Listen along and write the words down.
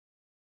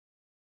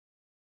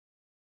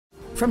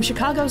From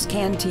Chicago's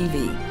CAN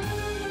TV,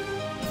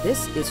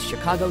 this is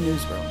Chicago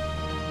Newsroom.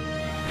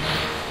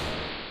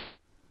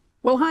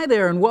 Well, hi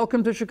there, and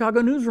welcome to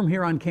Chicago Newsroom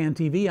here on CAN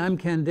TV. I'm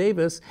Ken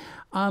Davis.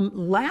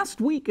 Last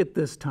week at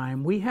this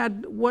time, we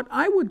had what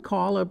I would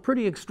call a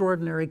pretty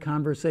extraordinary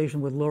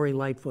conversation with Lori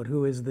Lightfoot,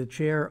 who is the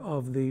chair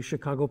of the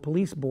Chicago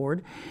Police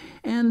Board,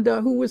 and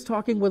who was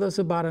talking with us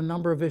about a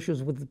number of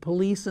issues with the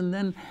police. And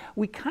then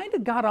we kind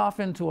of got off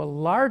into a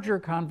larger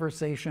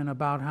conversation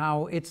about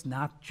how it's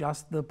not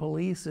just the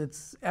police,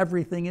 it's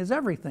everything is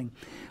everything,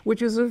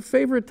 which is a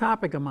favorite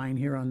topic of mine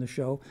here on the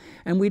show.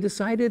 And we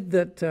decided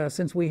that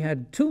since we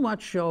had too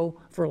much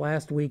show for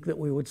last week, that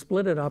we would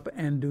split it up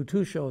and do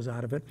two shows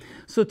out of it.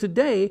 So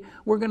today,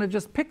 we're going to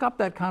just pick up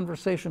that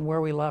conversation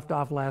where we left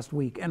off last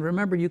week. And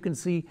remember, you can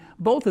see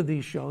both of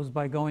these shows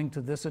by going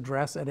to this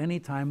address at any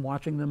time,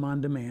 watching them on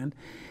demand.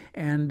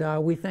 And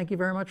we thank you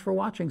very much for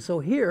watching. So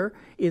here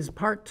is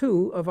part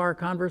two of our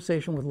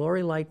conversation with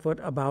Lori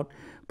Lightfoot about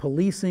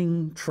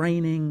policing,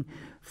 training,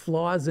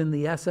 flaws in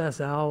the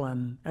SSL,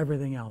 and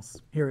everything else.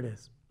 Here it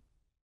is.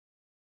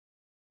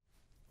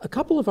 A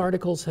couple of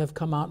articles have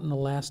come out in the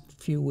last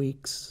few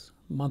weeks,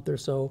 month or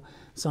so,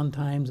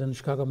 Sun-Times and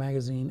Chicago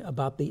Magazine,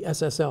 about the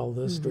SSL,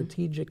 the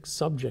Strategic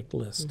Subject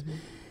List.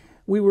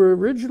 We were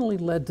originally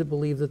led to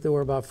believe that there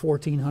were about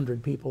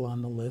 1,400 people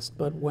on the list,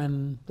 but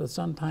when the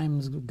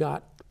Sun-Times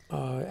got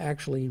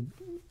actually,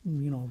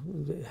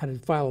 had to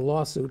file a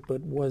lawsuit,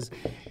 but was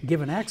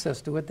given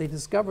access to it, they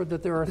discovered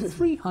that there are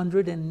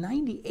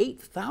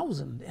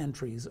 398,000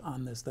 entries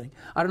on this thing.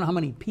 I don't know how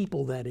many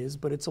people that is,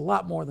 but it's a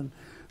lot more than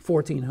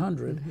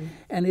 1,400.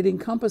 And it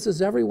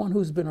encompasses everyone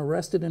who's been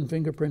arrested and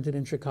fingerprinted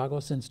in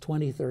Chicago since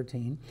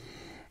 2013.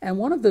 And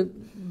one of the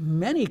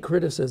many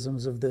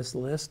criticisms of this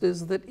list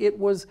is that it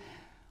was,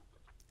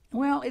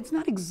 well, it's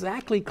not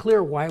exactly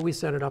clear why we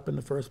set it up in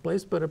the first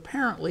place, but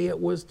apparently it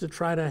was to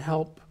try to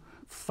help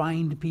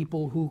find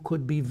people who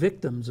could be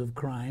victims of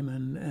crime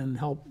and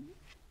help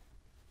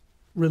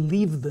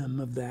relieve them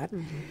of that.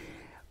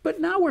 But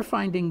now we're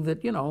finding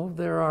that,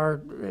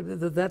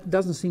 that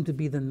doesn't seem to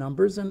be the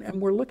numbers,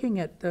 and we're looking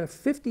at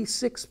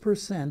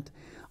 56%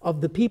 of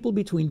the people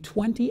between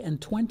 20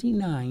 and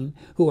 29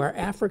 who are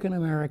African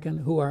American,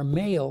 who are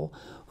male,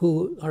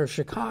 who are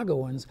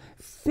Chicagoans.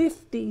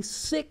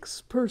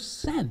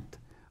 56%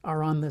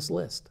 are on this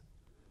list.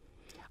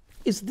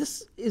 Is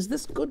this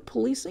good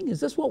policing? Is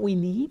this what we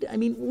need? I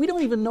mean, we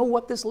don't even know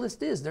what this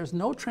list is. There's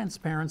no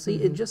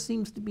transparency. It just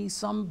seems to be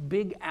some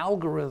big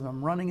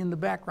algorithm running in the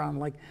background,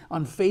 like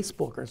on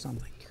Facebook or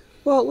something.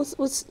 Well,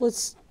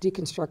 let's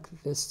deconstruct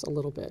this a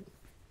little bit.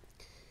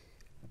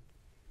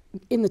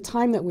 In the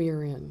time that we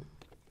are in,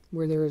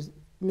 where there is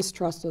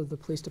mistrust of the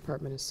police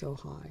department is so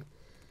high,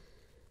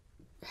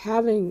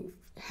 having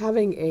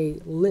a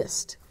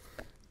list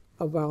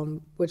around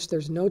which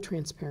there's no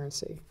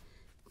transparency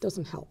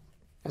doesn't help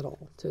at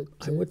all, to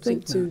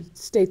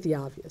state the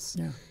obvious.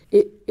 Yeah.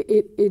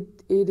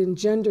 It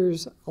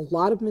engenders a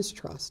lot of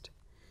mistrust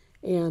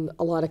and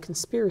a lot of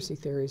conspiracy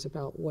theories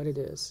about what it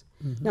is.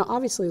 Now,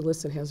 obviously, a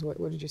list that has, what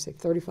did you say,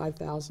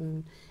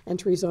 35,000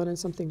 entries on it,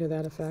 something to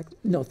that effect?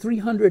 No,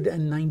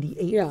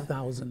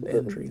 398,000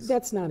 entries.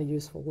 That's not a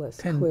useful list,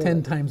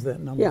 10 times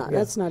that number. Yeah,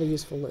 that's not a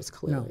useful list,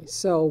 clearly. No.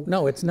 So,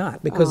 no, it's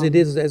not, because it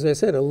is, as I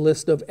said, a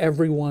list of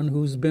everyone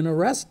who's been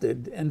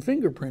arrested and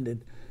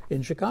fingerprinted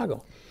in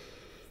Chicago.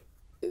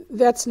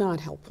 That's not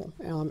helpful,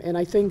 and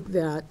I think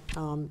that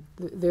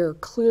there are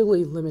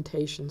clearly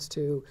limitations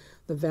to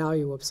the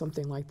value of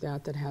something like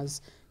that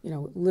has,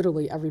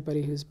 literally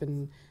everybody who's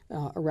been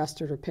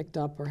arrested or picked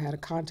up or had a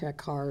contact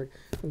card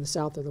from the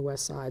south or the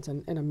west sides,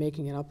 and I'm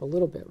making it up a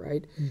little bit,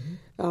 right?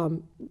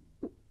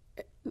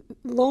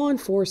 Law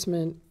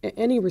enforcement,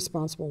 any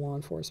responsible law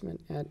enforcement,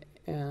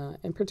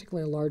 and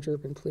particularly a large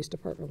urban police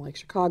department like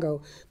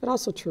Chicago, but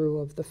also true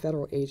of the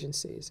federal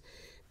agencies,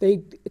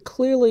 they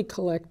clearly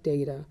collect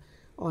data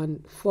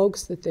on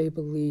folks that they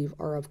believe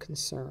are of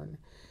concern.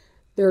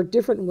 There are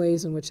different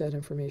ways in which that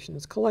information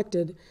is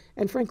collected,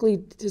 and frankly,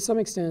 to some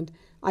extent,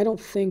 I don't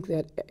think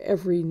that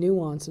every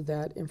nuance of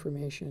that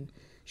information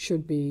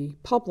should be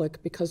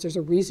public, because there's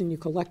a reason you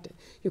collect it.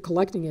 You're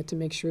collecting it to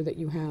make sure that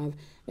you have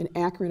an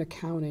accurate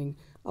accounting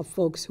of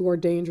folks who are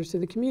dangerous to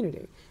the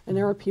community. And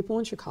there are people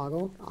in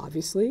Chicago,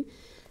 obviously,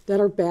 that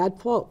are bad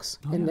folks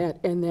and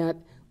that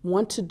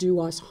want to do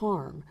us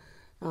harm,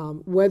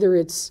 whether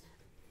it's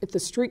at the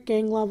street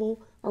gang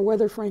level, or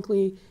whether,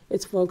 frankly,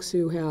 it's folks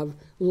who have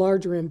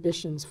larger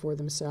ambitions for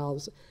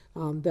themselves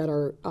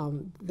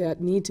that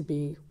need to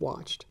be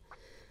watched.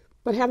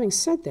 But having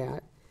said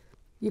that,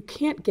 you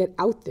can't get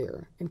out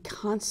there and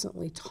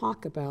constantly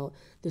talk about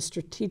the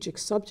strategic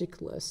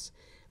subject list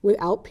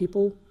without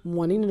people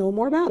wanting to know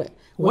more about it.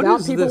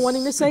 Without people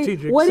wanting to say,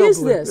 what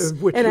is this?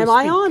 And am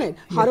I on it?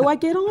 How do I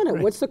get on it?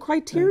 What's the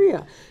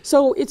criteria?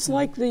 So it's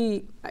like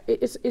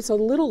it's a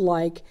little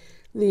like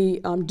the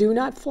do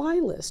not fly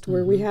list,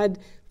 where we had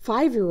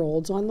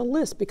 5-year-olds on the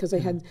list because they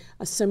had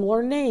a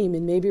similar name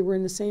and maybe were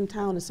in the same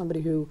town as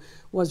somebody who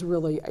was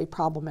really a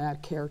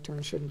problematic character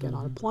and shouldn't get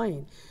on a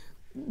plane.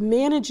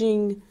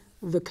 Managing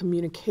the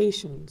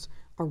communications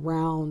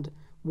around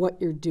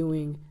what you're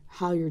doing,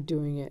 how you're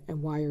doing it,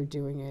 and why you're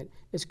doing it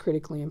is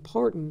critically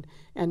important.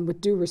 And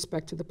with due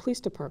respect to the police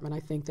department, I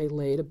think they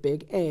laid a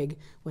big egg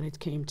when it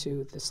came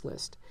to this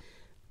list.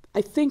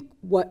 I think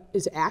what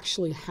is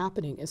actually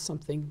happening is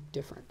something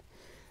different.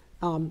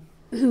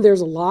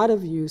 There's a lot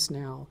of use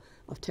now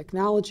of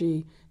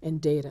technology and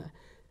data.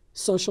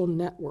 Social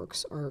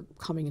networks are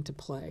coming into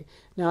play.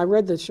 Now, I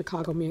read the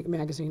Chicago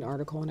Magazine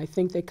article, and I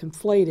think they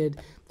conflated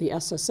the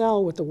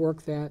SSL with the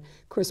work that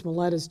Chris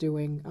Millett is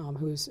doing,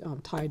 who's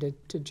tied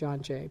to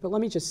John Jay. But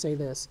let me just say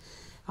this,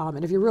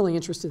 and if you're really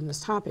interested in this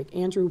topic,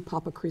 Andrew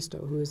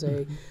Papacristo, who is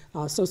a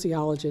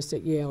sociologist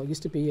at Yale,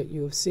 used to be at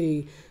U of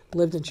C,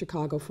 lived in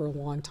Chicago for a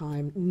long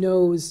time,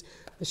 knows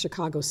the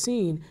Chicago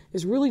scene,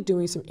 is really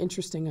doing some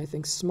interesting, I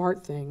think,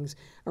 smart things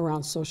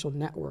around social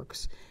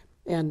networks.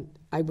 And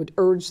I would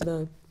urge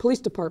the police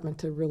department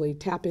to really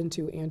tap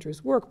into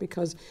Andrew's work,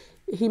 because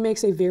he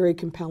makes a very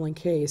compelling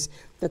case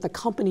that the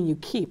company you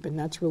keep, and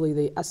that's really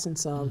the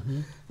essence of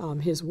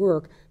his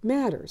work,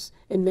 matters.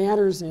 It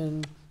matters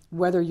in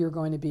whether you're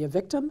going to be a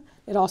victim.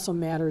 It also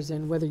matters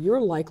in whether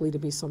you're likely to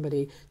be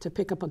somebody to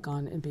pick up a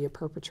gun and be a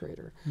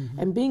perpetrator.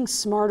 And being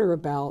smarter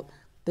about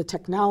the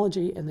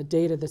technology and the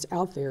data that's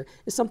out there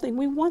is something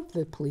we want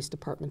the police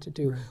department to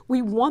do. Right.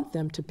 We want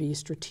them to be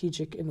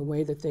strategic in the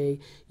way that they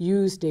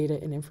use data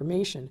and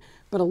information.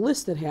 But a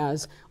list that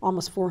has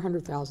almost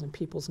 400,000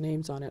 people's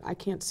names on it, I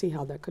can't see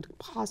how that could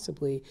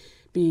possibly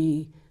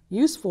be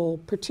useful,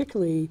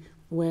 particularly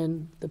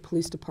when the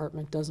police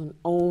department doesn't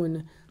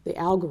own the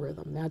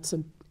algorithm. That's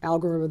an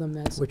algorithm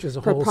that's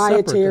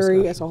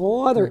proprietary. It's a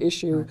whole other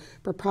issue,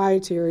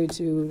 proprietary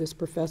to this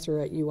professor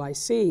at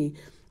UIC.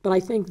 But I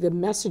think the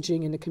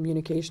messaging and the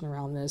communication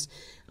around this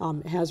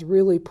has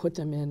really put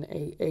them in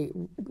a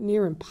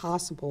near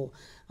impossible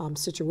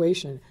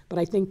situation. But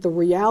I think the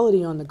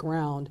reality on the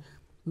ground,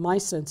 my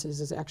sense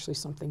is actually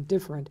something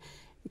different.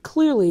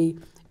 Clearly,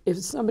 if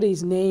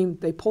somebody's name,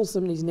 they pull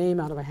somebody's name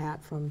out of a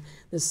hat from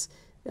this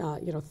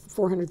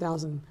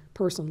 400,000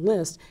 person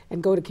list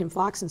and go to Kim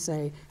Foxx and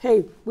say,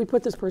 hey, we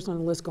put this person on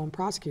the list, go and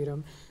prosecute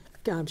him.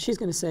 She's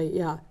going to say,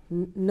 yeah,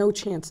 no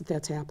chance that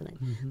that's happening.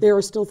 There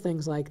are still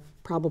things like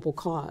probable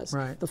cause.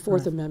 Right, the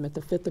Fourth Amendment,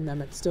 the Fifth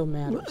Amendment still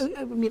matters. Well,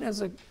 I mean,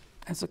 as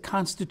a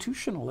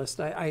constitutionalist,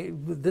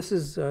 this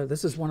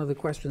is one of the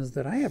questions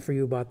that I have for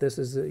you about this.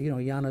 Is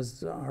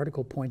Jana's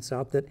article points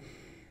out that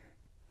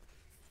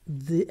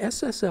the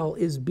SSL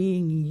is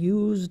being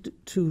used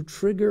to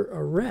trigger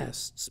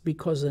arrests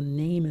because a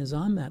name is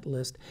on that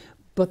list.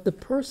 But the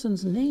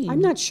person's name... I'm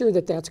not sure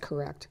that that's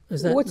correct.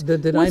 Is that,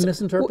 did I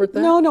misinterpret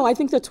that? No, I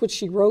think that's what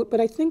she wrote,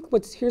 but I think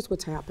here's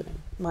what's happening,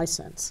 my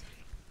sense.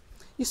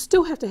 You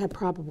still have to have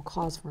probable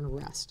cause for an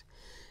arrest.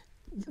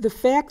 The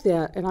fact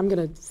that, and I'm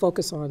going to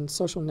focus on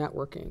social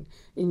networking,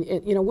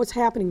 and what's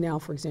happening now,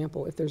 for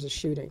example, if there's a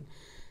shooting,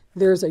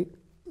 there's a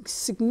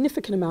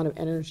significant amount of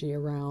energy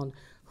around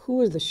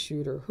who is the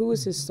shooter, who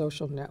is his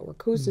social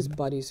network, who's his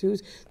buddies,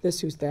 who's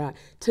this, who's that,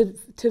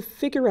 to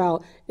figure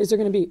out, is there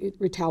going to be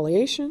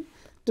retaliation,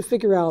 to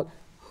figure out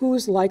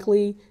who's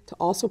likely to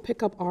also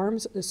pick up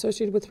arms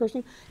associated with the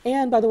person.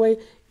 And by the way,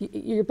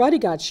 your buddy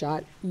got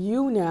shot,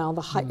 you now,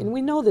 and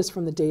we know this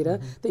from the data,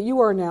 that you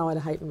are now at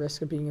a heightened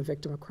risk of being a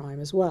victim of crime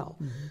as well.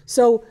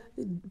 So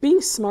being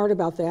smart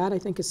about that, I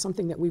think, is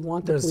something that we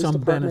want the police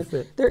department.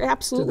 Benefit. There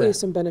absolutely is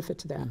some benefit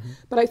to that.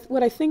 But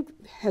what I think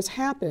has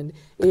happened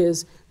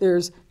is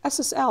there's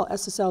SSL.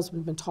 SSL's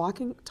been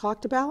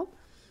talked about,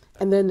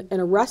 and then an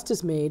arrest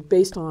is made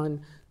based on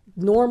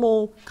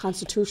normal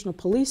constitutional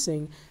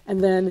policing, and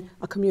then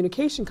a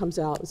communication comes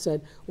out and said,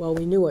 well,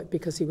 we knew it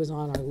because he was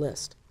on our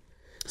list.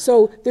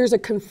 So there's a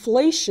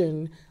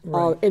conflation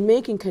and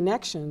making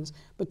connections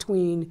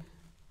between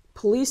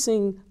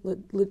policing,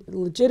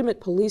 legitimate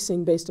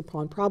policing based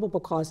upon probable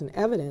cause and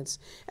evidence,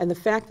 and the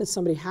fact that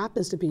somebody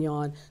happens to be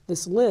on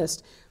this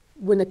list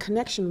when the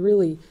connection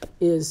really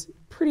is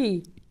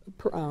pretty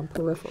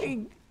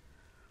peripheral.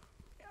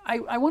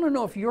 I want to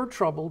know if you're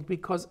troubled,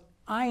 because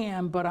I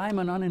am, but I'm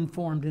an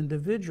uninformed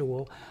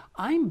individual.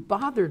 I'm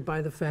bothered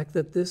by the fact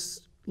that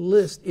this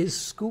list is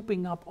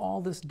scooping up all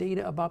this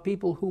data about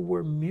people who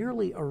were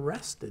merely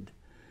arrested,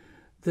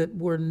 that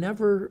were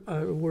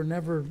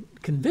never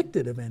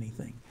convicted of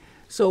anything.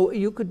 So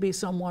you could be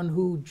someone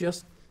who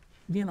just,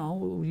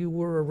 you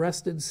were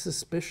arrested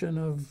suspicion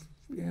of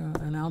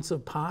an ounce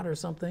of pot or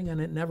something,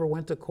 and it never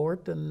went to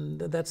court, and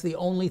that's the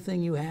only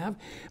thing you have,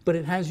 but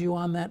it has you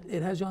on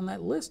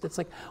that list. It's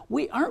like,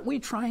 aren't we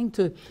trying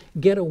to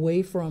get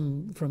away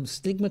from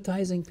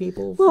stigmatizing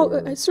people?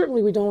 Well,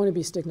 certainly we don't want to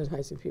be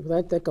stigmatizing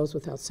people. That goes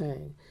without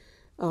saying.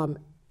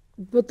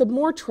 But the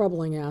more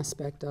troubling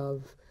aspect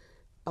of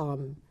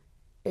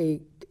a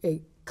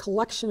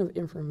collection of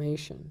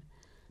information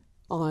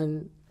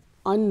on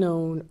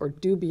unknown or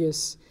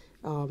dubious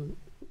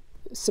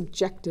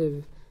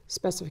subjective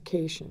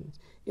specifications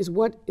is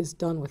what is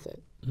done with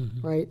it,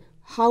 right?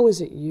 How is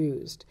it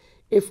used?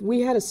 if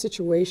we had a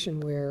situation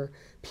where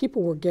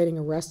people were getting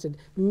arrested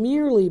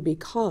merely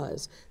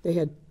because they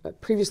had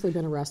previously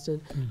been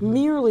arrested,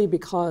 merely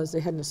because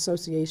they had an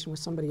association with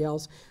somebody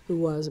else who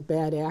was a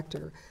bad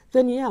actor,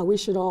 then yeah, we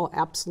should all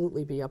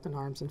absolutely be up in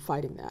arms and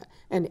fighting that.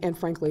 And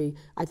frankly,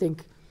 I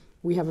think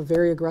we have a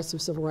very aggressive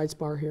civil rights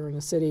bar here in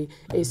the city.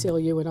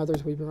 ACLU and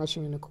others, we've been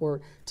rushing into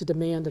court to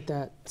demand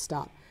that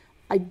stop.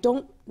 I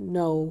don't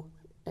know,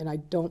 and I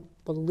don't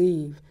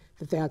believe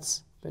that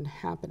that's been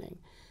happening.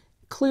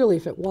 Clearly,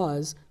 if it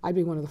was, I'd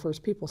be one of the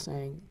first people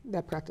saying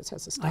that practice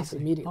has to stop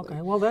immediately.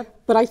 Okay, well that.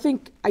 But I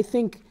think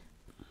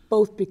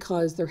both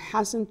because there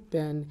hasn't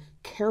been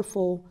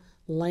careful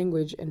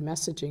language and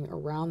messaging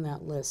around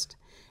that list,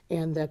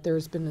 and that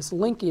there's been this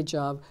linkage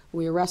of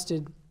we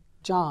arrested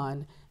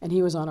John and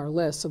he was on our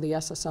list, so the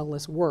SSL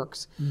list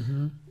works.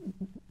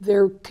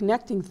 They're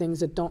connecting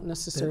things that don't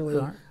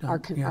necessarily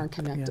aren't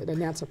connected,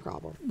 and that's a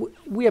problem.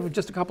 We have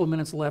just a couple of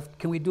minutes left.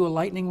 Can we do a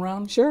lightning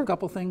round? Sure. A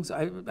couple things.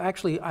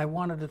 I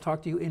wanted to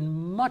talk to you in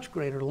much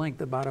greater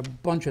length about a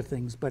bunch of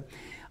things, but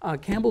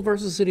Campbell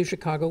versus City of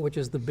Chicago, which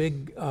is the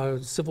big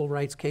civil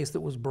rights case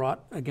that was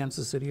brought against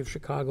the City of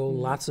Chicago.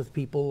 Lots of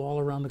people all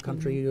around the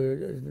country.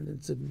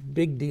 It's a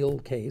big deal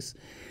case.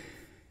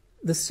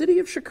 The City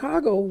of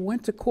Chicago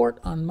went to court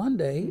on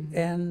Monday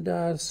and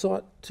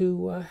sought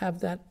to have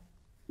that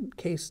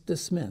case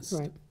dismissed.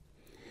 Right.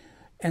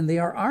 And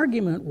their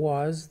argument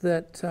was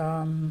that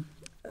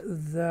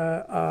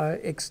the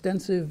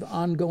extensive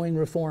ongoing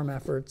reform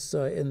efforts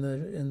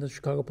in the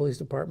Chicago Police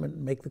Department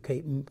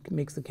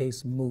makes the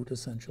case moot,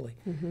 essentially.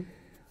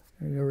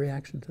 Your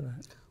reaction to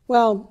that?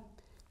 Well,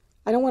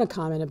 I don't want to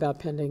comment about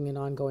pending and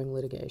ongoing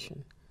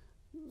litigation.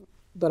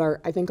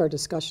 But I think our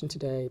discussion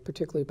today,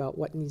 particularly about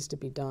what needs to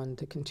be done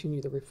to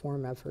continue the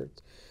reform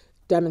effort,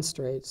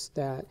 demonstrates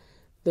that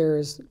there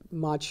is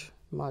much,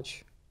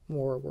 much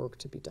more work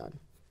to be done.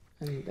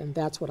 And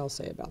that's what I'll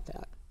say about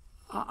that.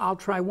 I'll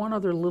try one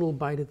other little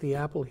bite at the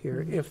apple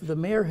here. If the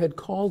mayor had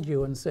called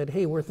you and said,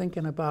 hey, we're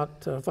thinking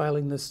about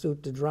filing this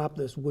suit to drop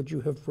this, would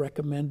you have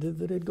recommended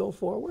that it go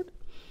forward?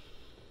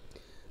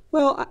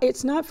 Well,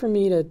 it's not for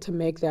me to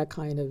make that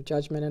kind of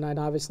judgment, and I'd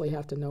obviously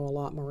have to know a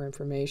lot more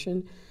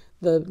information.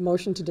 The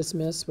motion to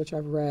dismiss, which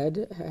I've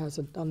read, has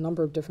a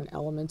number of different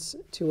elements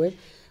to it,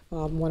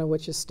 one of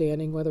which is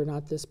standing, whether or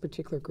not this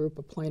particular group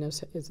of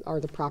plaintiffs are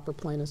the proper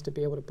plaintiffs to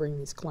be able to bring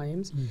these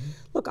claims.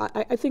 Look,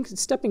 I think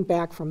stepping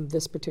back from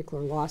this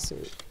particular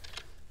lawsuit,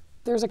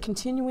 there's a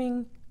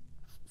continuing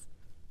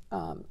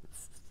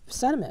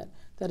sentiment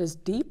that is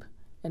deep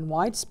and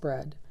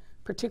widespread,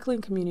 particularly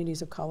in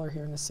communities of color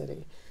here in the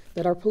city,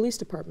 that our police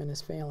department is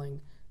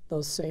failing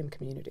those same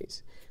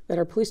communities, that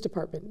our police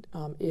department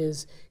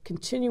is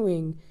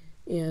continuing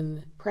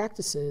in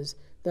practices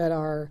that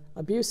are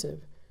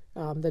abusive,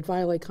 that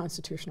violate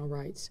constitutional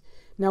rights.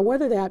 Now,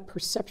 whether that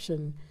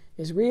perception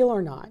is real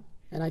or not,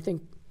 and I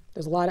think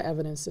there's a lot of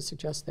evidence to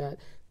suggest that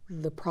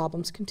the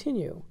problems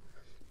continue,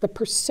 the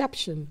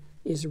perception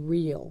is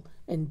real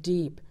and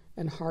deep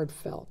and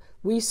heartfelt.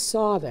 We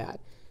saw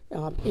that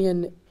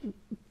in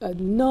a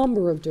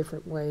number of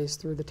different ways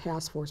through the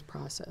task force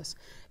process.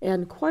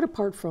 And quite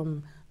apart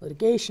from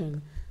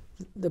litigation,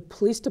 the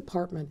police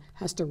department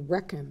has to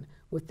reckon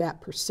with that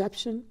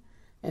perception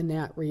and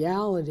that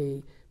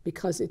reality,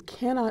 because it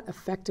cannot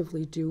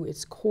effectively do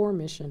its core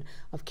mission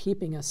of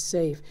keeping us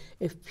safe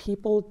if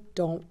people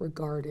don't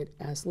regard it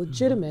as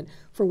legitimate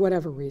for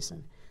whatever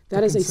reason.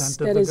 That is the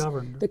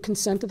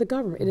consent of the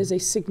government. It is a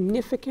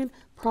significant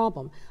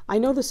problem. I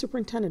know the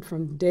superintendent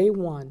from day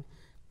one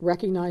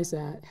recognized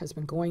that, has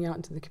been going out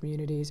into the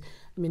communities.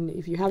 I mean,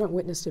 if you haven't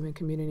witnessed him in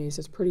communities,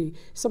 it's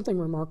something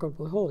remarkable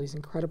to behold. He's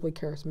incredibly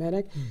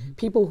charismatic.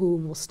 People who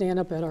will stand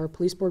up at our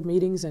police board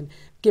meetings and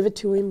give it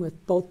to him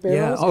with both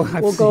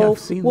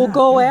barrels will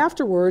go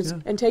afterwards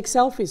and take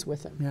selfies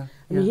with him.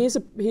 I mean,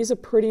 he's a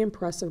pretty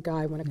impressive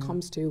guy when it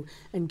comes to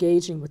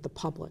engaging with the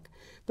public.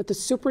 But the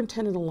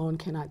superintendent alone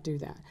cannot do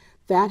that.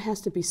 That has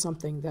to be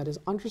something that is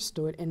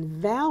understood and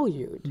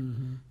valued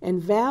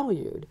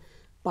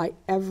by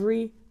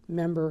every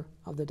member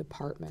of the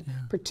department,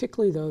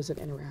 particularly those that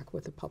interact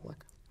with the public.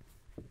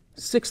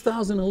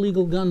 6,000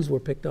 illegal guns were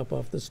picked up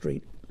off the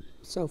street.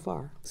 So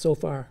far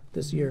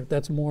this year.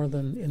 That's more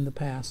than in the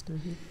past.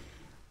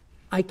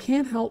 I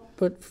can't help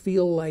but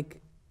feel like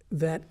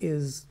that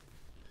is,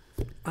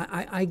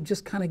 I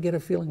just kind of get a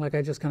feeling like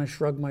I just kind of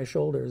shrug my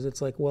shoulders.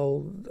 It's like,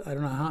 well, I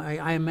don't know how,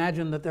 I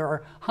imagine that there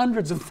are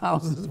hundreds of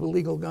thousands of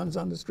illegal guns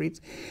on the streets.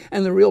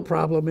 And the real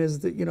problem is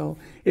that, you know,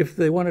 if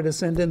they wanted to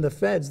send in the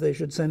feds, they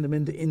should send them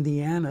into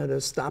Indiana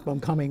to stop them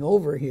coming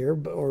over here,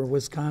 or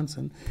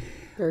Wisconsin.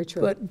 Very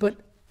true. But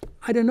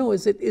I don't know,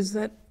 is it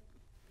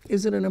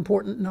an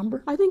important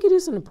number? I think it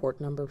is an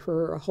important number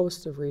for a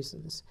host of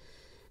reasons.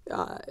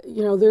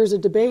 You know, there's a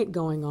debate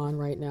going on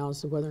right now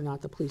as to whether or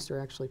not the police are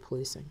actually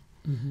policing.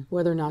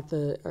 Whether or not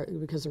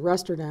because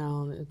arrests are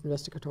down,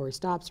 investigatory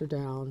stops are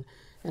down,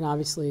 and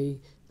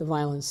obviously the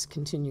violence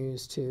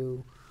continues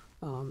to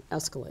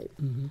escalate.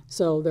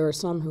 So there are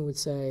some who would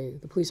say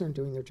the police aren't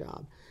doing their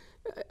job.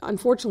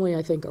 Unfortunately,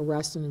 I think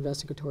arrests and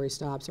investigatory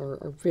stops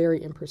are very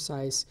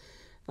imprecise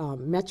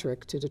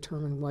metric to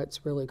determine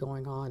what's really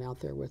going on out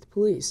there with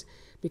police,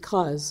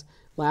 because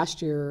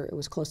last year it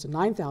was close to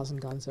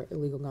 9,000 guns,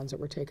 illegal guns, that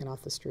were taken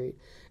off the street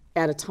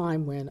at a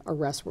time when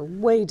arrests were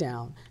way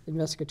down,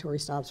 investigatory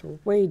stops were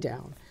way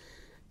down.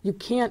 You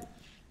can't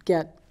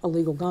get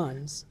illegal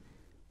guns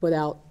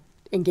without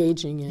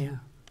engaging in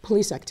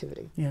police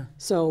activity.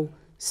 So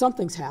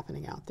something's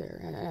happening out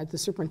there. The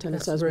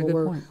superintendent says,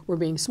 well, we're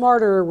being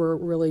smarter, we're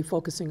really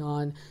focusing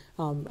on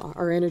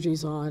our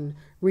energies on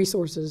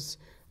resources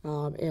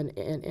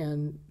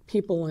and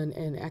people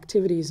and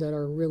activities that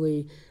are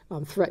really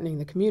threatening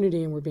the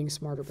community, and we're being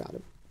smarter about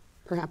it.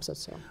 Perhaps that's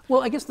so.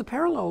 Well, I guess the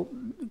parallel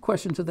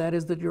question to that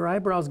is that your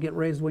eyebrows get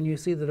raised when you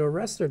see that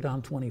arrests are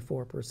down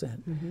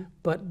 24%.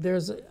 But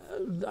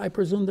I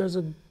presume there's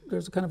a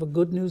kind of a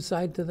good news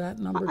side to that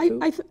number too?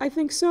 I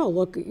think so.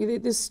 Look,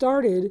 this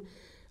started,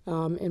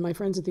 and my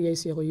friends at the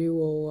ACLU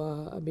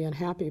will be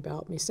unhappy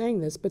about me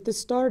saying this, but this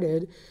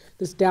started,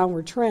 this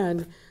downward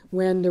trend,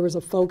 when there was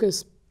a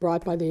focus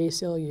brought by the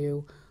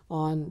ACLU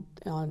on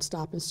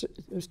stop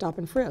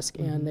and frisk,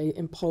 and they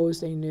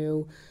imposed a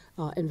new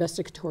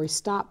investigatory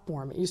stop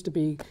form. It used to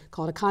be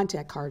called a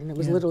contact card, and it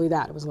was literally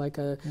that. It was like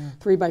a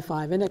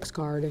 3x5 index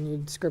card, and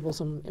you'd scribble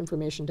some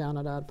information down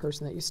on a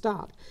person that you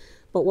stopped.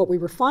 But what we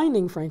were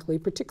finding, frankly,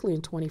 particularly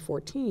in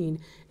 2014,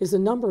 is the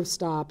number of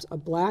stops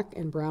of black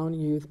and brown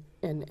youth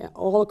and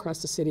all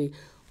across the city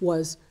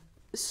was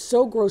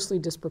so grossly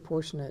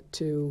disproportionate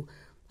to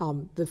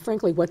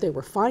frankly what they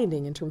were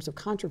finding in terms of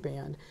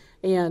contraband,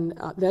 and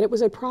that it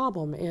was a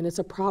problem, and it's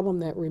a problem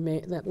that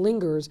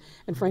lingers,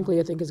 and frankly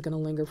I think is going to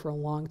linger for a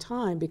long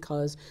time,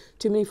 because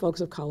too many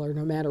folks of color,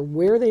 no matter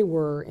where they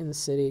were in the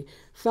city,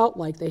 felt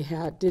like they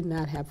did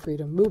not have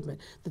freedom of movement,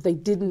 that they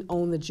didn't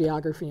own the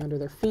geography under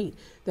their feet,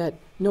 that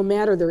no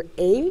matter their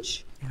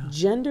age,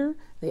 gender,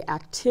 the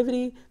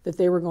activity, that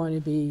they were going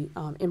to be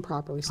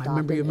improperly stopped. I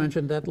remember you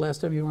mentioned that last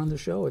time you were on the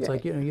show. It's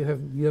like, you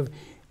have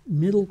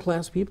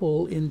middle-class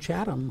people in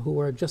Chatham who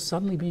are just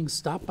suddenly being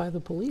stopped by the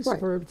police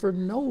for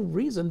no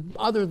reason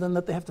other than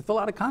that they have to fill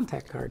out a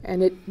contact card.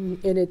 And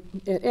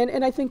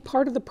I think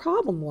part of the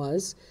problem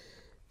was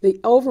the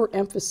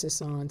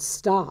overemphasis on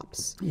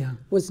stops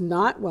was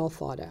not well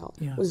thought out,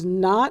 was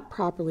not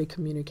properly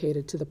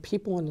communicated to the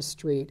people on the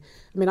street.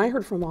 I mean, I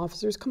heard from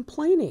officers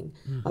complaining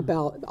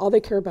about all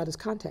they care about is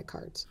contact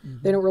cards.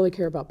 They don't really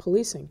care about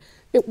policing.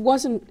 It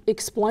wasn't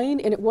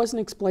explained, and it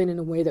wasn't explained in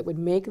a way that would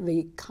make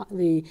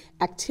the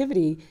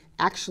activity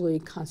actually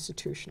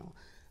constitutional.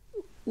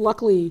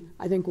 Luckily,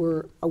 I think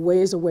we're a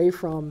ways away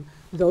from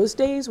those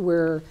days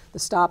where the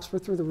stops were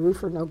through the roof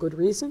for no good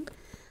reason.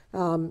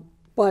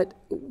 But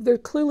there's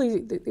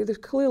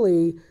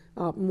clearly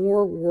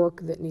more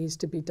work that needs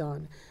to be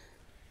done.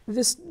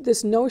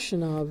 This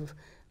notion of,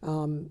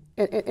 and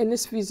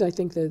this views, I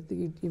think that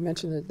you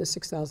mentioned the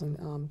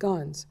 6,000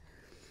 guns.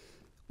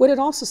 What it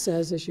also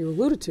says, as you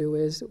alluded to,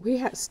 is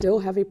we still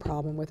have a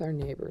problem with our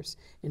neighbors,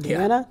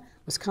 Indiana,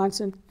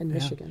 Wisconsin, and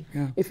Michigan.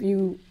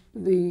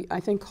 I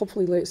think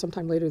hopefully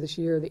sometime later this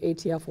year, the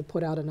ATF will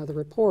put out another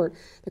report.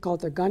 They call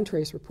it their gun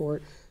trace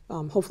report.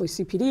 Hopefully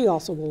CPD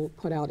also will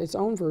put out its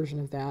own version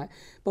of that.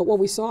 But what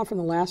we saw from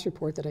the last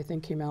report that I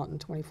think came out in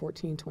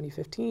 2014,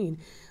 2015,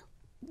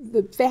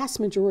 the vast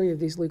majority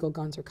of these legal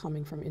guns are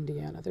coming from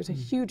Indiana. There's a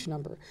huge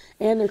number.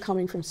 And they're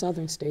coming from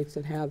southern states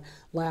that have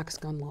lax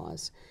gun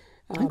laws.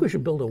 I think we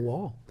should build a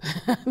wall.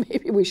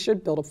 Maybe we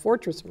should build a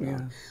fortress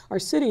around our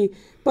city.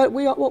 But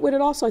what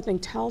it also, I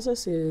think, tells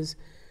us is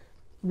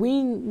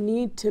we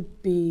need to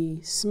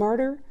be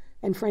smarter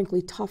and,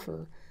 frankly,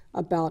 tougher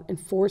about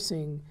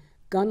enforcing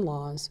gun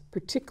laws,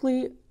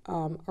 particularly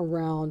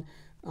around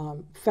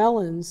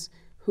felons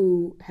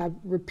who have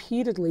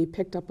repeatedly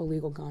picked up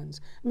illegal guns.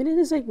 I mean, it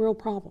is a real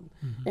problem,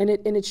 and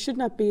it should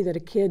not be that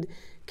a kid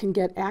can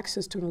get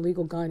access to an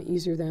illegal gun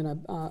easier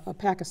than a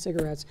pack of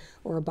cigarettes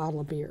or a bottle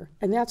of beer,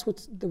 and that's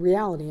what's the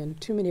reality in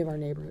too many of our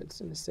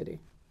neighborhoods in the city.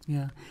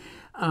 Yeah,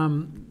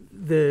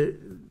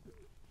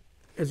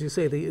 as you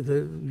say,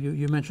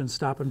 you mentioned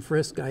stop and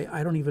frisk.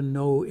 I don't even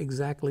know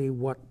exactly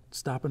what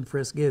stop and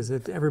frisk is.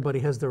 Everybody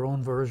has their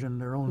own version,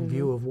 their own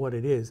view of what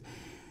it is.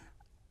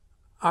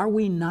 Are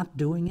we not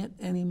doing it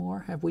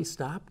anymore? Have we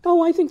stopped?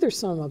 Oh, I think there's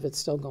some of it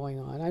still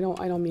going on. I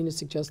don't mean to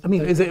suggest. I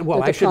mean,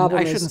 I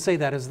shouldn't say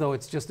that as though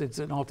it's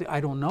an I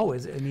don't know.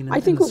 I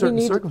think what in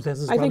we need.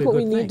 Circumstances, I think what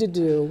we need to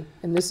do,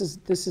 and this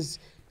is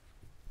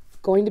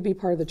going to be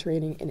part of the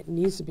training, and it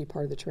needs to be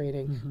part of the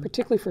training,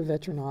 particularly for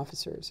veteran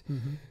officers.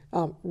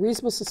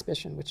 Reasonable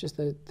suspicion, which is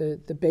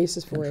the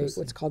basis for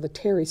what's called the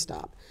Terry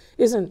stop,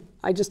 isn't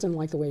I just didn't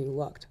like the way you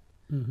looked.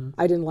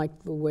 I didn't like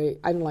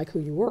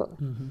who you were.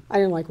 I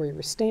didn't like where you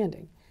were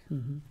standing.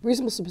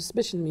 Reasonable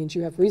suspicion means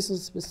you have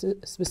reasonable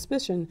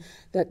suspicion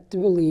to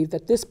believe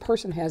that this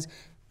person has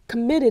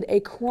committed a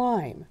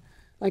crime,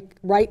 like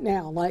right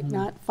now, like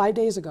not 5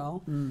 days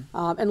ago,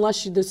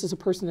 unless this is a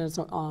person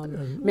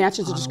that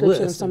matches the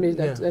description of somebody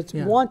that's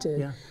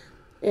wanted.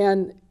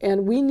 And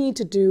we need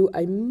to do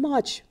a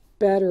much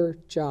better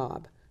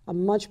job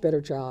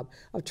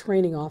of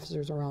training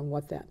officers around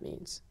what that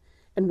means,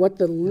 and what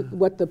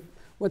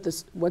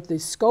what the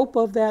scope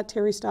of that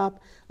Terry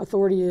stop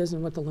authority is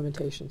and what the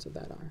limitations of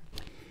that are.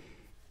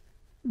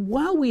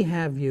 While we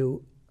have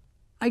you,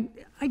 I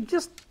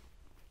just,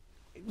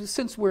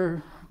 since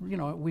we're,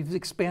 we've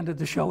expanded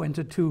the show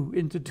into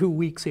two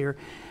weeks here,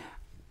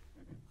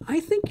 I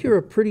think you're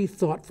a pretty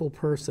thoughtful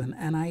person,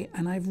 and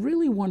I've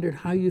really wondered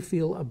how you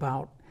feel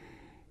about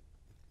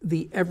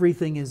the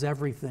everything is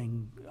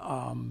everything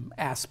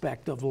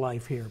aspect of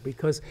life here,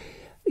 because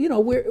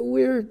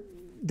we're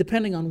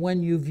depending on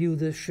when you view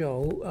this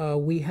show,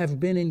 we have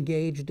been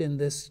engaged in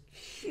this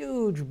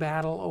huge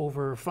battle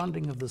over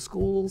funding of the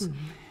schools,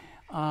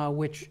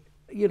 which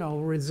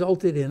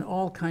resulted in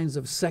all kinds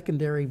of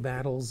secondary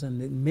battles,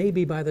 and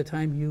maybe by the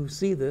time you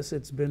see this,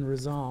 it's been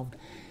resolved.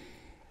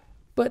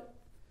 But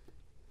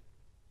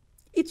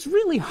it's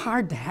really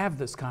hard to have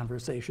this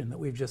conversation that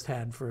we've just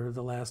had for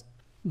the last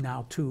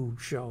now 2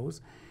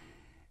 shows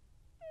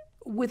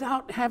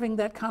without having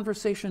that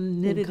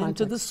conversation knitted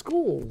into the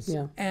schools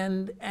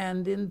and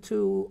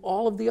into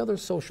all of the other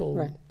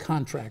social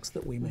contracts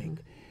that we make.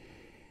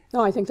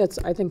 No, I think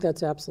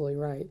that's absolutely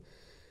right.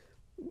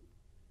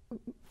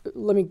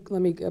 Let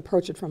me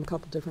approach it from a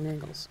couple different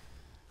angles.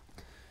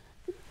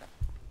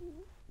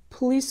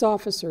 Police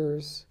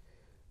officers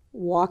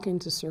walk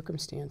into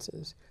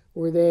circumstances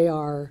where they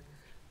are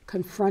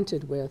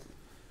confronted with,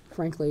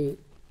 frankly,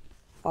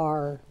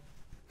 our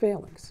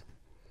failings.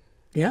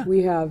 Yeah.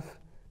 We have,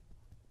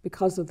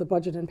 because of the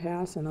budget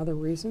impasse and other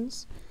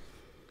reasons,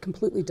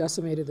 completely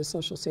decimated the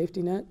social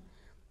safety net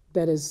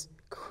that is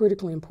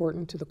critically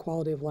important to the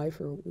quality of life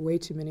for way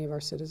too many of our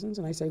citizens.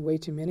 And I say way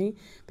too many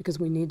because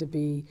we need to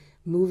be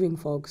moving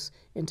folks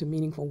into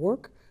meaningful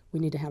work. We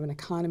need to have an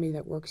economy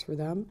that works for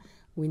them.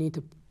 We need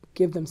to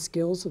give them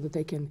skills so that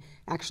they can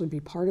actually be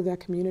part of that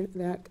community,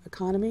 that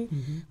economy.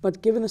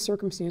 But given the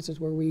circumstances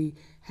where we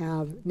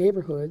have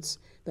neighborhoods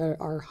that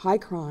are high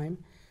crime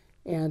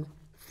and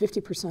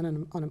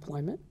 50%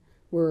 unemployment,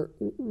 where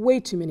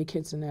way too many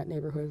kids in that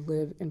neighborhood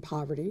live in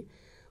poverty,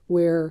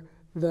 where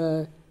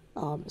the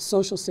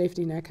social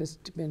safety net has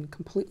been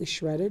completely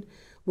shredded,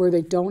 where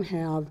they don't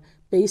have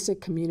basic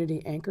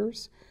community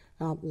anchors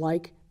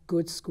like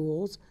good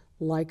schools,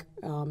 like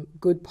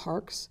good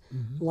parks,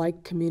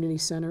 like community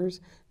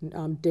centers,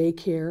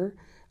 daycare,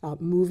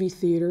 movie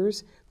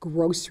theaters,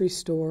 grocery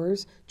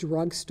stores,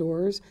 drug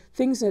stores,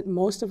 things that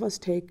most of us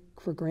take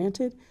for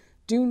granted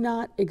do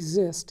not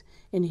exist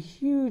in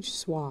huge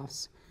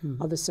swaths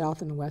of the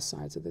south and west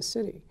sides of the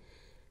city.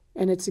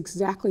 And it's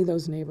exactly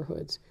those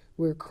neighborhoods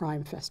where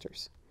crime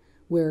festers,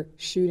 where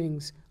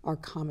shootings are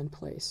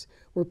commonplace,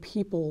 where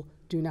people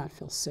do not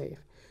feel safe.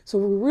 So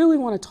we really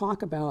want to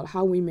talk about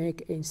how we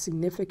make a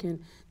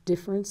significant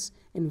difference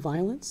in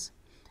violence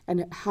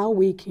and how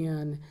we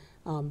can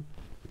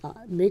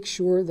make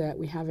sure that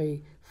we have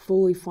a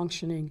fully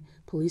functioning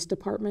police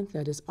department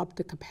that is up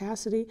to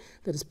capacity,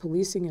 that is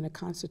policing in a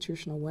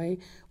constitutional way.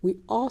 We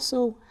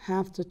also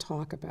have to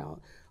talk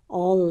about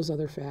all those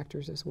other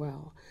factors as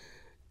well.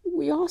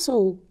 We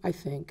also, I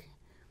think,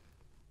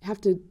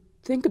 have to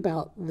think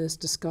about this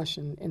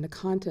discussion in the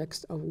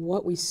context of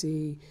what we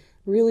see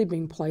really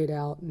being played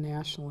out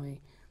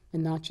nationally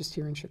and not just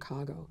here in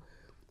Chicago.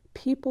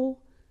 People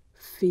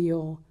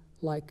feel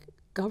like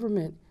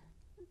government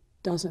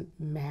doesn't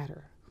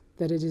matter,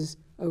 that it is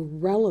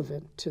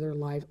irrelevant to their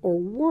life, or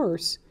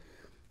worse,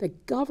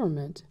 that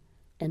government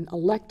and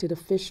elected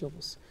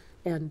officials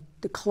and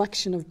the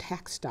collection of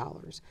tax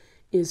dollars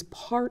is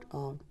part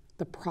of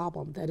the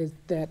problem, that is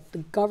that the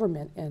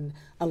government and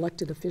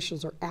elected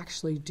officials are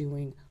actually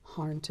doing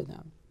harm to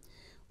them.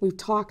 We've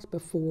talked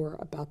before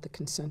about the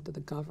consent of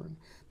the governed.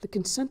 The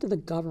consent of the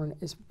governed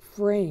is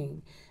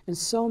fraying in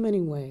so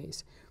many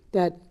ways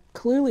that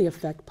clearly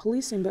affect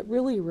policing, but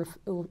really,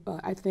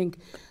 I think,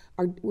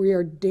 we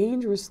are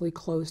dangerously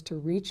close to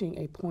reaching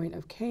a point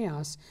of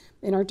chaos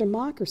in our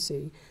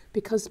democracy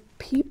because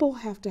people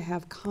have to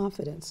have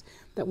confidence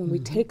that when we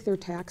take their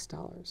tax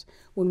dollars,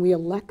 when we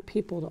elect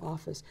people to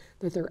office,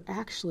 that they're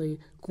actually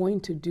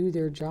going to do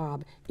their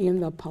job in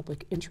the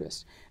public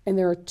interest. And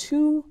there are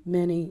too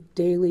many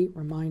daily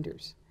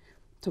reminders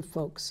to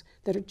folks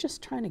that are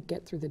just trying to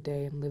get through the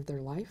day and live their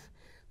life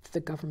that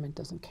the government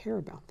doesn't care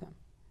about them.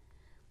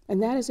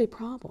 And that is a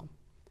problem.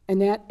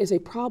 And that is a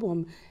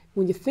problem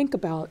when you think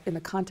about, in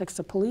the context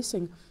of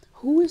policing,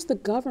 who is the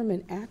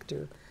government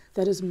actor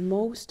that is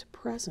most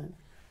present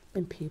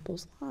in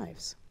people's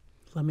lives?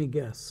 Let me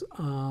guess.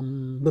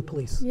 The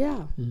police.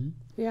 Yeah,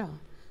 yeah.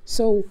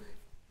 So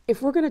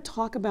if we're going to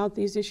talk about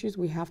these issues,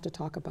 we have to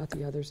talk about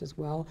the others as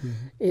well.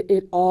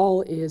 It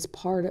all is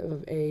part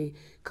of a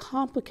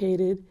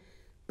complicated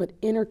but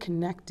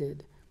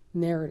interconnected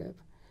narrative.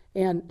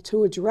 And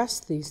to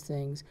address these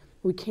things,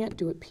 we can't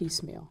do it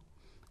piecemeal.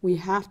 We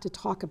have to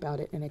talk about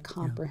it in a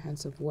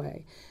comprehensive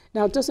way.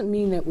 Now, it doesn't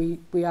mean that we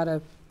ought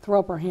to throw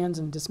up our hands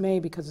in dismay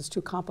because it's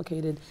too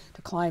complicated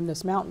to climb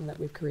this mountain that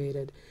we've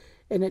created.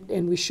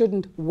 And we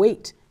shouldn't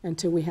wait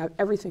until we have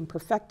everything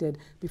perfected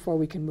before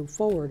we can move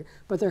forward.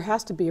 But there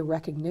has to be a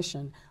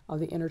recognition of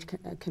the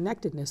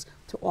interconnectedness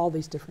to all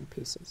these different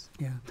pieces.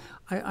 Yeah,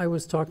 I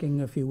was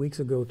talking a few weeks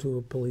ago to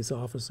a police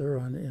officer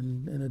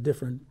in a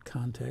different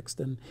context,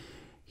 and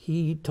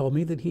he told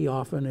me that he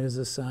often is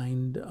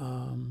assigned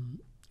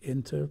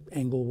into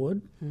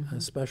Englewood,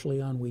 especially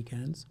on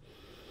weekends.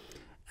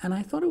 And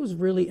I thought it was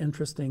really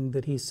interesting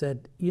that he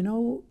said, you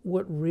know,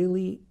 what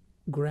really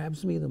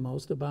grabs me the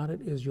most about it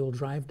is you'll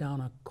drive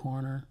down a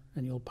corner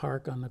and you'll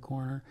park on the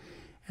corner,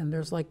 and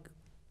there's like,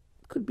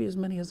 could be as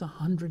many as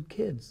 100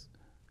 kids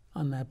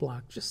on that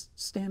block just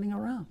standing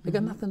around. They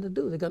got nothing to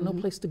do. They got no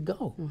place to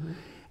go.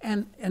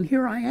 And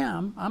here I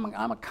am.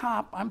 I'm a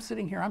cop. I'm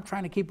sitting here. I'm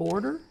trying to keep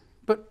order,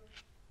 but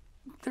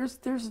there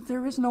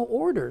is no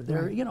order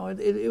there. Right. You know,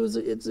 it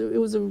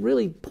was a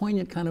really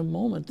poignant kind of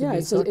moment. Yeah,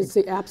 it's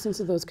the absence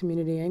of those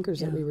community anchors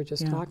that we were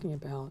just talking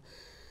about.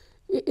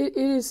 It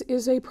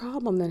is a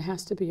problem that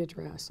has to be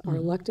addressed. Our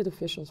elected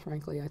officials,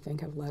 frankly, I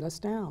think, have let us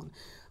down.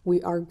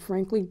 Our,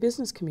 frankly,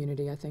 business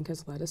community, I think,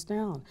 has let us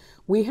down.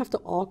 We have to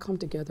all come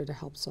together to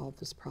help solve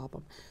this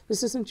problem.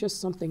 This isn't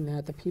just something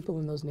that the people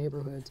in those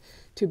neighborhoods,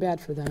 too bad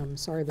for them,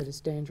 sorry that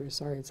it's dangerous,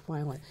 sorry it's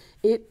violent.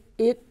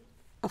 It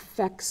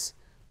affects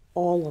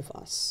all of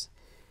us,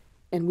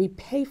 and we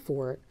pay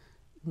for it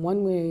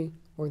one way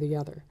or the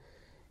other.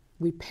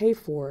 We pay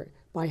for it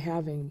by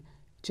having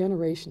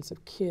generations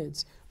of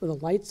kids with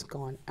the lights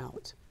gone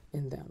out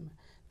in them,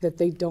 that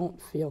they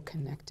don't feel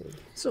connected,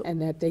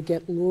 and that they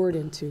get lured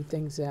into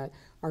things that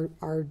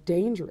are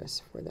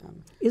dangerous for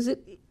them.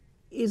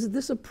 Is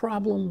this a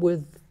problem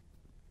with,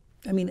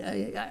 I mean,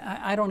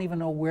 I don't even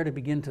know where to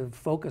begin to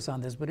focus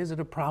on this, but is it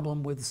a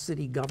problem with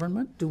city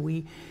government? Do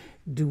we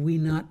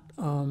not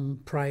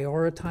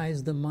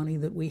prioritize the money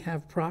that we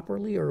have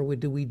properly, or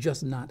do we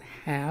just not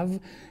have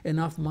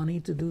enough money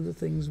to do the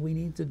things we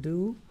need to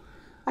do?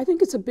 I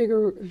think it's a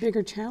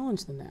bigger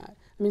challenge than that.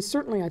 I mean,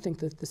 certainly I think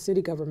that the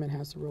city government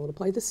has a role to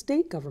play. The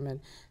state government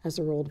has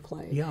a role to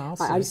play. Yeah,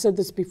 I've said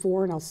this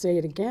before and I'll say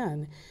it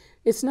again.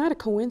 It's not a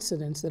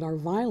coincidence that our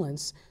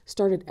violence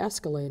started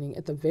escalating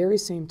at the very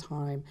same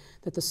time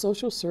that the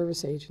social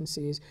service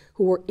agencies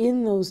who were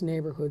in those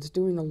neighborhoods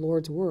doing the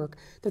Lord's work,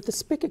 that the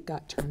spigot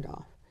got turned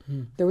off.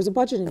 There was a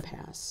budget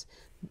impasse.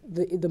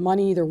 The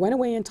money either went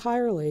away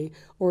entirely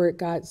or it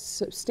got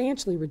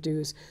substantially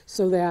reduced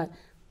so that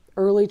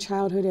early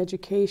childhood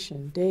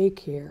education,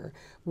 daycare,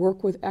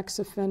 work with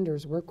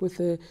ex-offenders, work with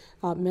the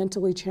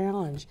mentally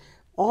challenged,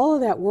 all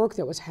of that work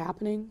that was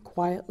happening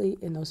quietly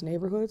in those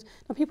neighborhoods.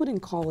 Now, people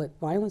didn't call it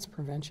violence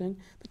prevention,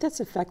 but that's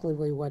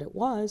effectively what it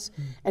was.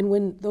 And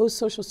when those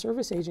social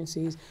service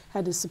agencies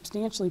had to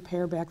substantially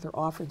pare back their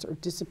offerings or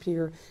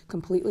disappear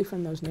completely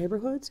from those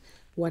neighborhoods,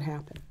 what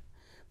happened?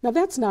 Now,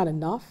 that's not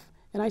enough,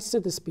 and I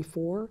said this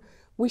before.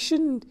 We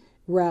shouldn't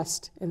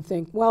rest and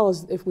think, well,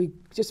 if we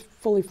just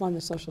fully fund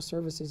the social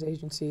services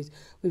agencies,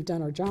 we've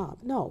done our job.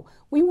 No,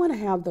 we want to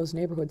have those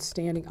neighborhoods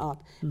standing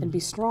up and be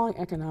strong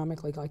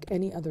economically like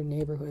any other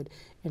neighborhood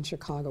in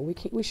Chicago.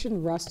 We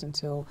shouldn't rest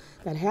until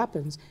that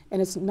happens.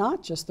 And it's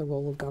not just the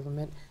role of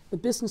government. The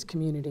business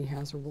community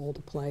has a role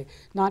to play.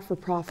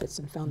 Not-for-profits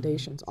and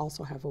foundations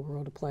also have a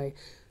role to play.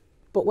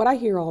 But what I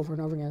hear over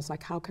and over again is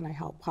like, how can I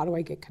help? How do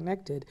I get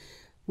connected?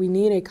 We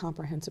need a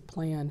comprehensive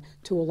plan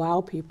to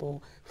allow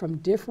people from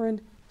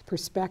different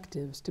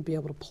perspectives to be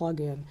able to plug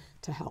in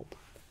to help.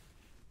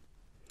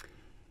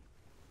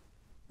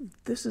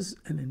 This is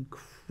an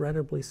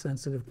incredibly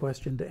sensitive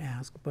question to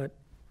ask, but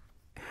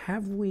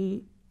have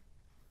we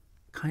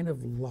kind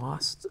of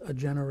lost a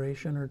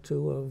generation or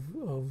two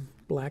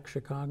of Black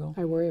Chicago?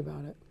 I worry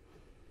about it.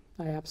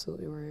 I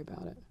absolutely worry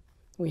about it.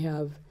 We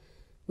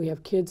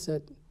have kids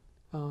that,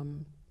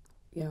 you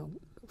know,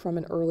 from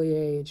an early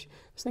age. I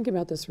was thinking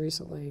about this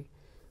recently.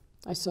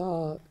 I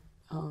saw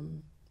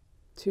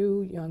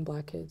two young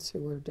Black kids who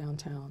were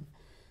downtown,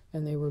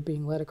 and they were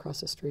being led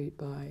across the street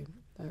by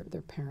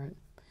their parent,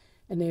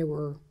 and they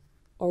were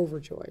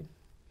overjoyed.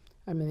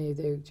 I mean,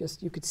 they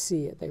just, you could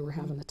see it. They were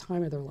having the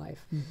time of their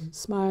life,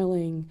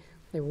 smiling.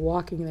 They were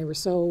walking. They were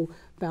so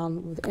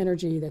bound with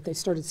energy that they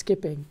started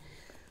skipping.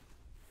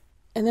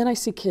 And then I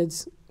see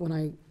kids when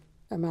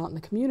I'm out in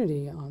the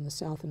community on the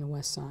south and the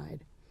west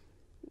side,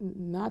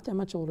 not that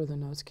much older than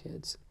those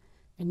kids.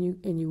 And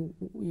you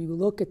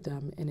look at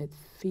them, and it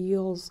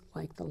feels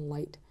like the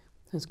light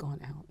has gone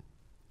out,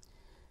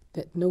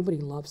 that nobody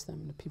loves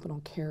them, that people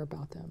don't care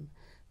about them.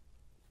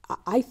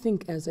 I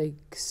think as a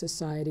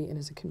society and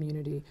as a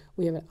community,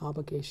 we have an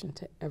obligation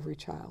to every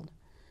child.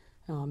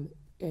 And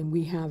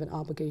we have an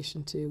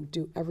obligation to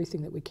do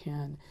everything that we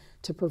can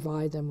to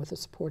provide them with the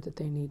support that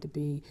they need to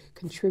be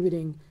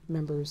contributing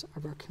members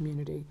of our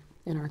community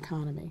and our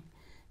economy.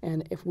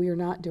 And if we are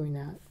not doing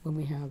that, when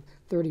we have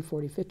 30,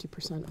 40,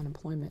 50%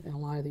 unemployment in a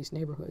lot of these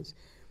neighborhoods,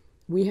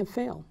 we have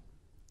failed.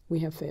 We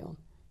have failed.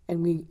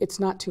 And it's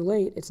not too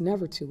late, it's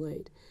never too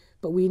late,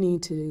 but we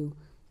need to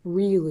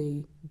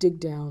really dig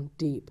down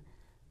deep.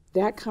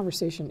 That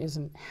conversation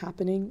isn't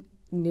happening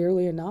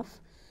nearly enough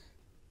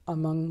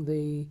among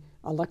the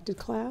elected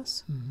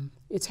class.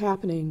 It's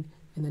happening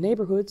in the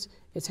neighborhoods,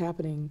 it's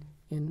happening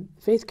in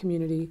faith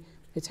community,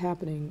 it's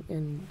happening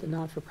in the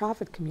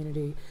not-for-profit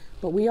community,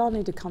 but we all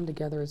need to come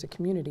together as a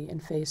community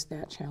and face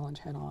that challenge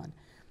head on.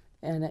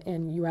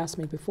 And you asked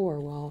me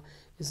before, well,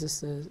 is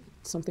this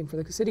something for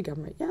the city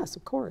government? Yes,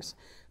 of course,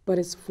 but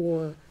it's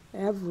for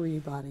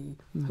everybody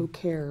who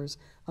cares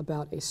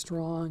about a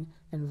strong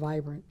and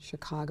vibrant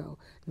Chicago,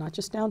 not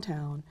just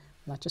downtown,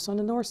 not just on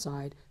the north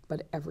side,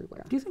 but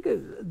everywhere.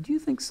 Do you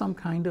think some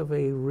kind of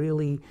a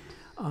really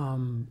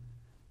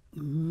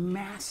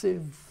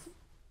massive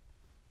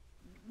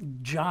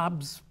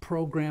jobs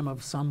program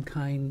of some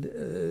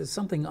kind,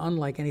 something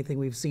unlike anything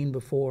we've seen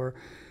before,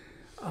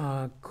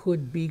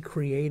 could be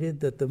created,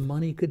 that the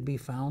money could be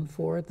found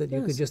for it, that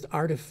you could just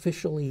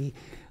artificially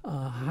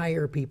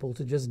hire people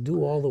to just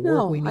do all the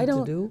work we need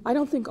to do? I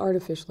don't think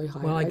artificially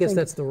hire. Well, I guess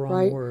that's the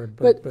wrong word.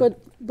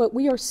 But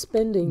we are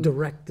spending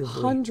directively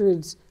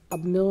hundreds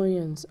of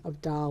millions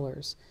of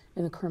dollars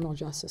in the criminal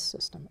justice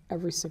system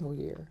every single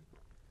year.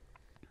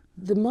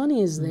 The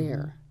money is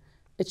there.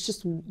 It's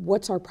just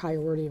what's our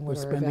priority and what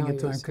are our values. We're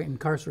spending it to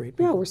incarcerate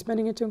people. Yeah, we're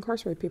spending it to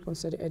incarcerate people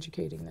instead of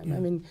educating them. I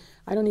mean,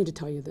 I don't need to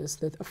tell you this,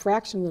 that a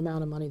fraction of the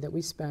amount of money that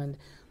we spend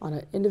on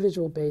an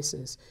individual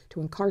basis to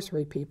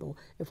incarcerate people,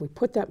 if we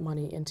put that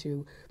money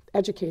into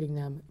educating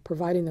them,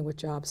 providing them with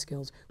job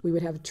skills, we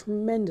would have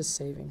tremendous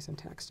savings in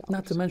tax dollars.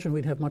 Not to mention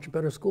we'd have much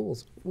better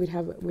schools. We'd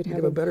have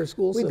a better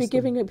school system. We'd be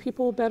giving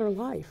people a better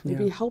life. We'd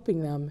be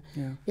helping them.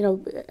 You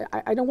know,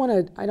 I don't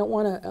want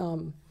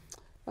to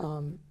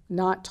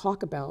not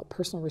talk about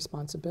personal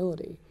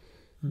responsibility,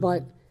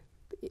 but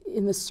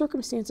in the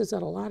circumstances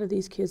that a lot of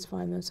these kids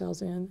find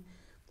themselves in,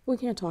 we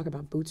can't talk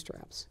about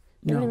bootstraps.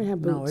 They don't even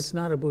have boots. No, it's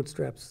not a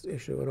bootstraps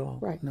issue at all.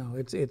 Right. No,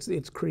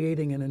 it's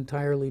creating an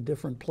entirely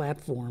different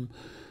platform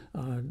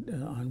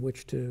on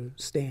which to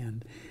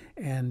stand,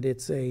 and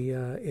it's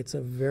a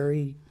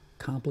very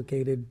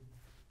complicated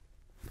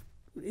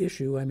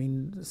issue. I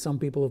mean, some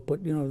people have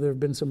put, there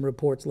have been some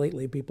reports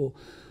lately, people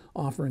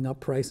offering up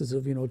prices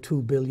of,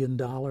 $2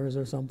 billion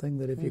or something,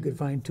 that if you could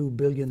find $2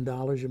 billion,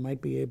 you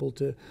might be able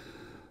to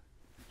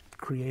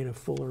create a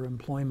fuller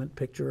employment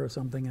picture or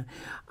something.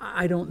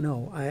 I don't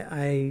know.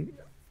 I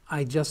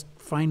just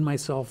find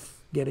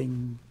myself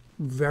getting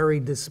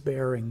very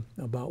despairing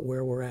about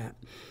where we're at.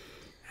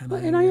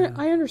 And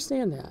I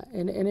understand that,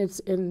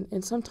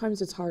 and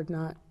sometimes it's hard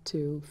not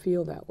to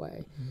feel that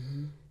way.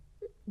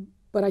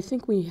 But I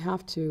think we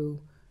have to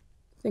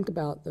think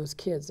about those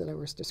kids that I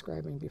was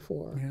describing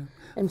before,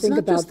 and it's think not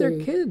about just their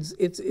kids.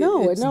 It's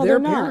their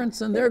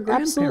parents and their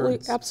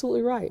grandparents.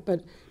 Absolutely right.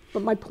 But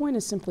my point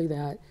is simply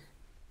that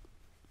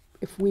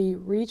if we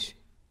reach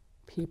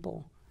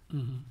people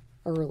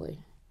early,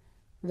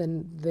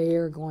 then they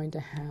are going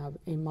to have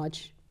a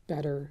much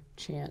better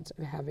chance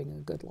of having a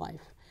good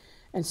life.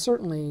 And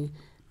certainly,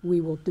 we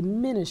will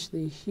diminish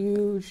the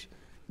huge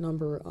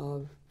number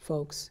of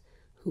folks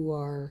who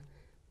are,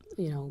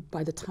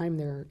 by the time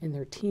they're in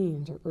their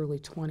teens or early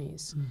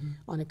 20s,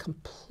 on a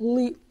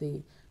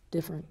completely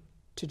different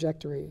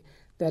trajectory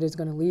that is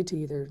going to lead to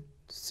either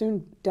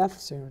death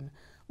soon,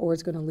 or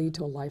it's going to lead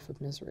to a life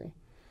of misery.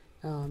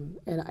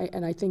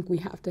 And I think we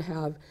have to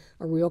have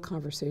a real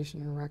conversation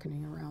and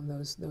reckoning around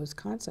those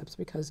concepts,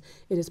 because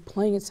it is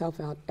playing itself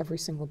out every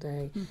single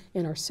day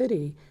in our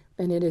city,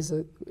 and it is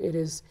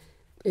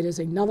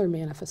another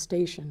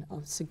manifestation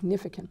of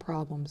significant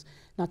problems,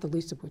 not the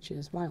least of which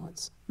is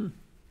violence.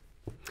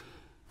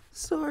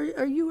 So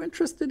are you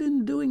interested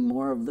in doing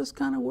more of this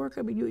kind of work?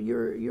 I mean,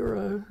 you're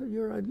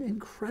an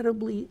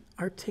incredibly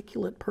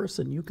articulate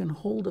person. You can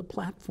hold a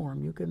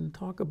platform. You can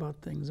talk about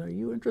things. Are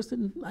you interested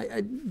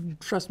in,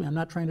 trust me, I'm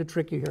not trying to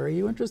trick you here. Are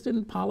you interested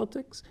in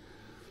politics?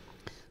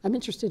 I'm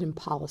interested in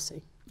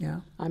policy.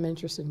 Yeah. I'm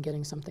interested in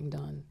getting something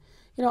done.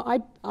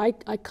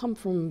 I come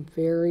from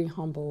very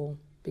humble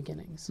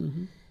beginnings,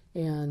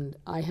 and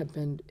I have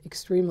been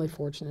extremely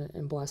fortunate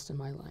and blessed in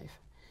my life.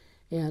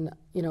 And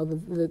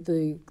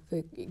the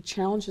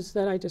challenges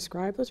that I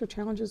describe, those are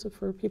challenges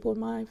for people in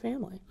my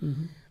family.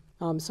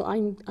 So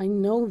I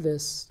know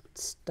this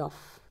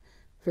stuff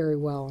very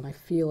well, and I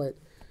feel it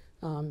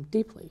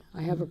deeply.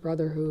 I have a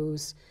brother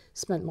who's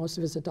spent most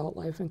of his adult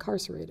life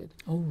incarcerated.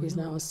 Oh, really? He's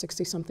now a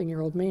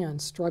 60-something-year-old man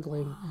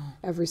struggling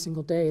every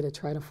single day to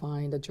try to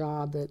find a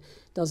job that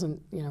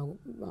doesn't,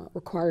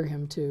 require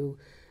him to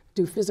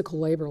do physical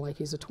labor like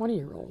he's a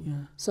 20-year-old.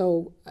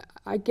 So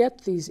I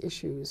get these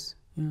issues.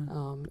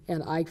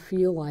 And I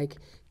feel like,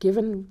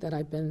 given that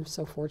I've been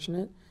so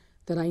fortunate,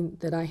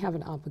 that I have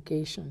an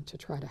obligation to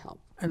try to help.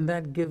 And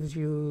that gives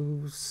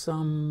you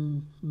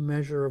some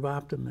measure of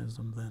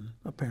optimism then,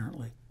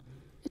 apparently.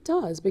 It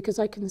does, because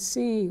I can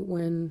see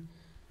when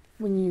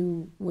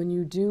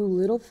you do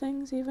little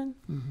things even,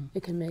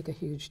 it can make a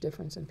huge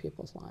difference in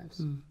people's lives.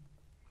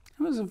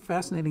 There was a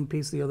fascinating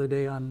piece the other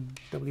day on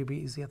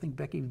WBEZ. I think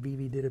Becky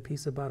Beebe did a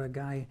piece about a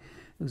guy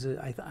who's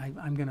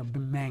I'm going to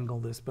mangle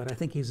this, but I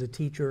think he's a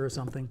teacher or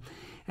something,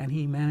 and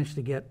he managed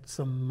to get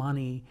some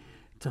money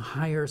to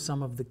hire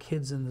some of the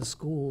kids in the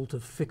school to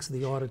fix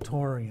the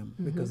auditorium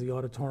because the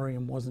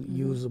auditorium wasn't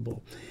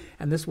usable.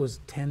 And this was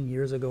 10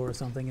 years ago or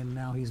something, and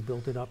now he's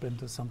built it up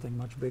into something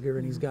much bigger,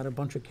 and he's got a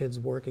bunch of kids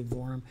working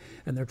for him,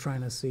 and they're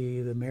trying to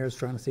see, the mayor's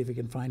trying to see if he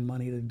can find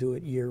money to do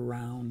it year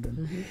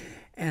round.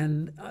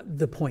 And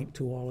the point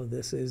to all of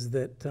this is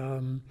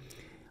that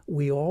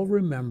we all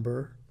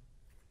remember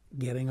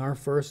getting our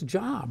first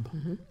job,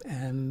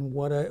 and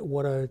what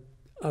a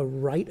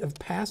rite of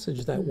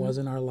passage that was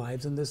in our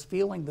lives, and this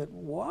feeling that,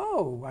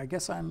 whoa, I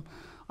guess I'm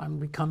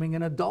becoming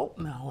an adult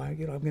now. I'm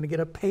going to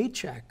get a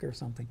paycheck or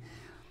something.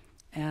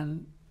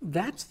 And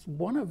that's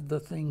one of the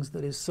things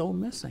that is so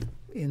missing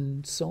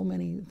in so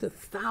many, the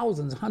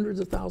thousands,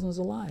 hundreds of thousands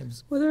of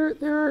lives. Well,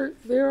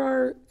 there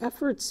are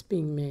efforts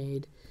being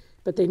made,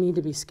 but they need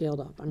to be scaled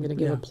up. I'm going to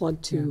give a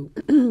plug to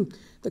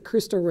the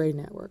Crystal Ray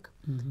Network.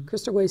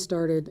 Crystal Ray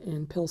started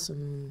in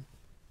Pilsen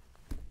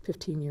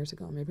 15 years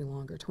ago, maybe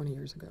longer, 20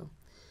 years ago.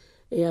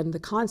 And the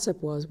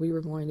concept was we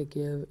were going to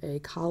give a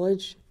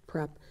college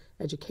prep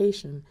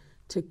education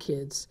to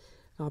kids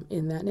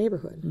in that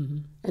neighborhood.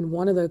 And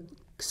one of the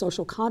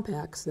social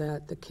compacts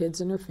that the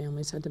kids and their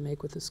families had to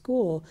make with the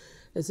school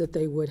is that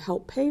they would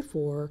help pay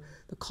for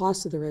the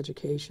cost of their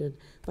education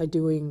by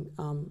doing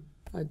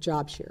a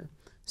job share.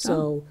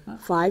 So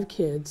 5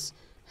 kids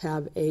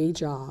have a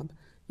job.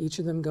 Each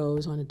of them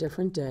goes on a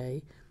different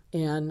day,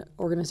 and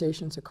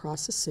organizations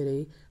across the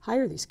city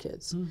hire these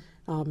kids.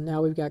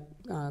 Now we've got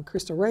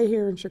Crystal Ray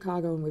here in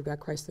Chicago, and we've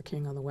got Christ the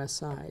King on the west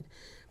side.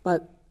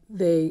 But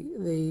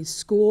the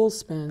school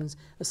spends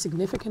a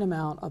significant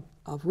amount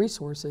of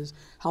resources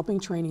helping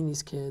training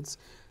these kids,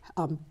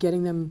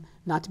 getting them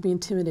not to be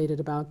intimidated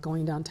about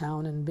going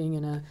downtown and being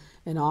in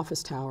an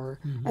office tower,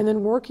 and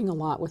then working a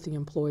lot with the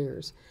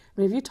employers.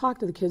 I mean, if you talk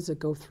to the kids that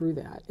go through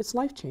that, it's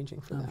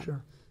life-changing for them.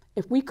 Sure.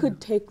 If we could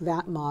take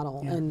that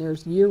model, and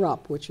there's Year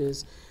Up, which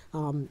is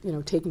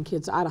taking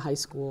kids out of high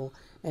school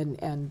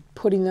and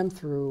putting them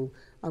through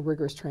a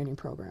rigorous training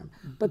program.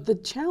 But the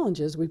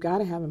challenge is we've got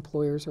to have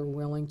employers who are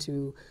willing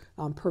to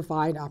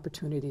provide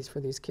opportunities for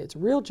these kids,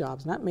 real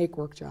jobs, not make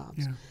work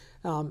jobs,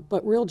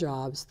 but real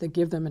jobs that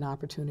give them an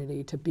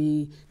opportunity to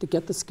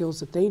get the skills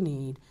that they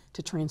need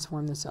to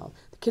transform themselves.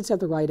 The kids have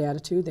the right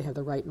attitude, they have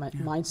the right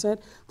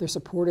mindset, they're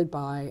supported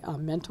by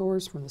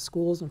mentors from the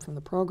schools and from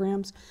the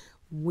programs.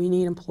 We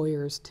need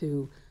employers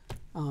to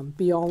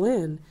be all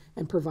in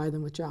and provide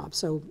them with jobs.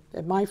 So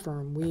at my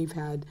firm, we've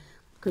had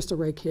Crystal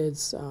Ray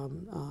kids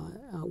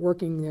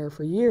working there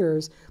for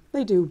years.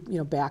 They do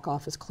back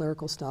office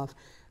clerical stuff,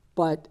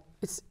 but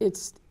it's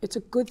a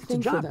good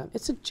thing for them.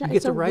 It's a job. You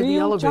get to ride the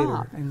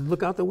elevator and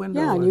look out the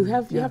window. Yeah, and you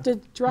have to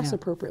dress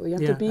appropriately. You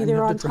have to be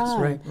there on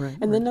time.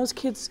 And then those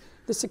kids,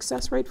 the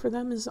success rate for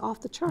them is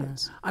off the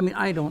charts. I mean,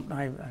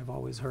 I've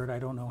always heard, I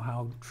don't know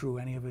how true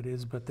any of it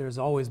is, but there's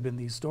always been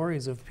these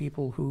stories of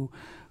people who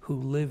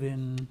live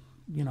in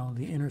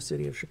the inner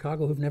city of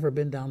Chicago who've never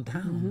been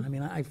downtown. I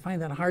mean, I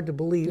find that hard to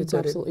believe. It's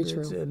absolutely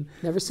true.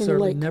 Never seen the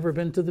lake. Never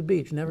been to the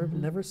beach.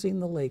 Never seen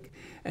the lake,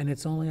 and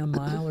it's only a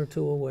mile or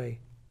two away.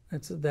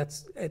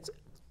 It's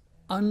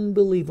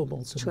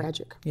unbelievable. It's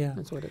tragic. Yeah,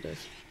 that's what it is.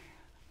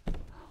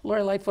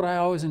 Lori Lightfoot, I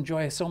always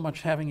enjoy so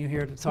much having you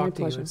here to talk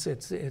to you. Pleasure.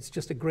 It's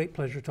just a great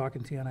pleasure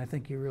talking to you, and I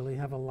think you really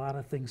have a lot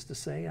of things to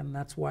say, and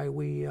that's why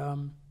we've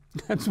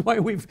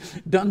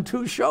done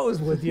 2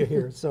 shows with you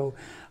here. So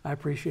I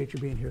appreciate you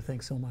being here.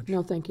 Thanks so much.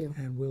 No, thank you.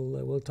 And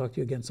we'll talk to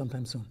you again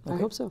sometime soon. Okay? I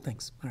hope so.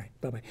 Thanks. All right.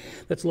 Bye-bye.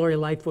 That's Lori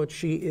Lightfoot.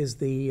 She is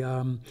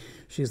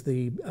she's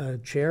the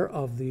chair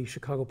of the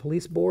Chicago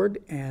Police Board,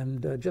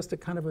 and just a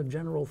kind of a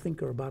general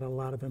thinker about a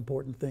lot of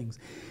important things.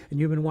 And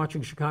you've been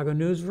watching Chicago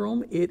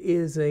Newsroom. It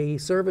is a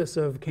service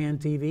of CAN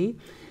TV.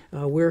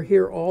 We're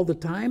here all the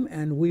time,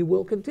 and we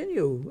will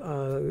continue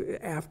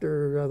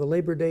after the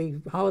Labor Day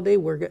holiday.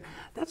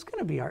 That's going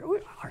to be our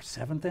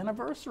 7th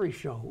anniversary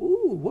show.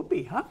 Ooh,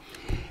 whoopee, huh?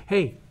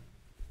 Hey,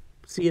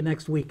 see you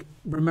next week.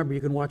 Remember,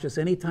 you can watch us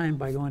anytime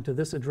by going to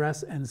this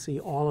address and see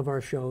all of our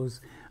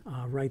shows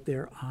right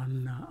there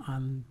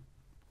on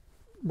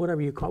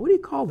whatever you call. What do you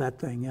call that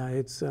thing?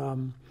 It's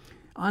on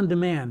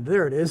demand.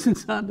 There it is.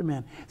 It's on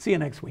demand. See you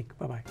next week.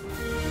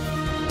 Bye-bye.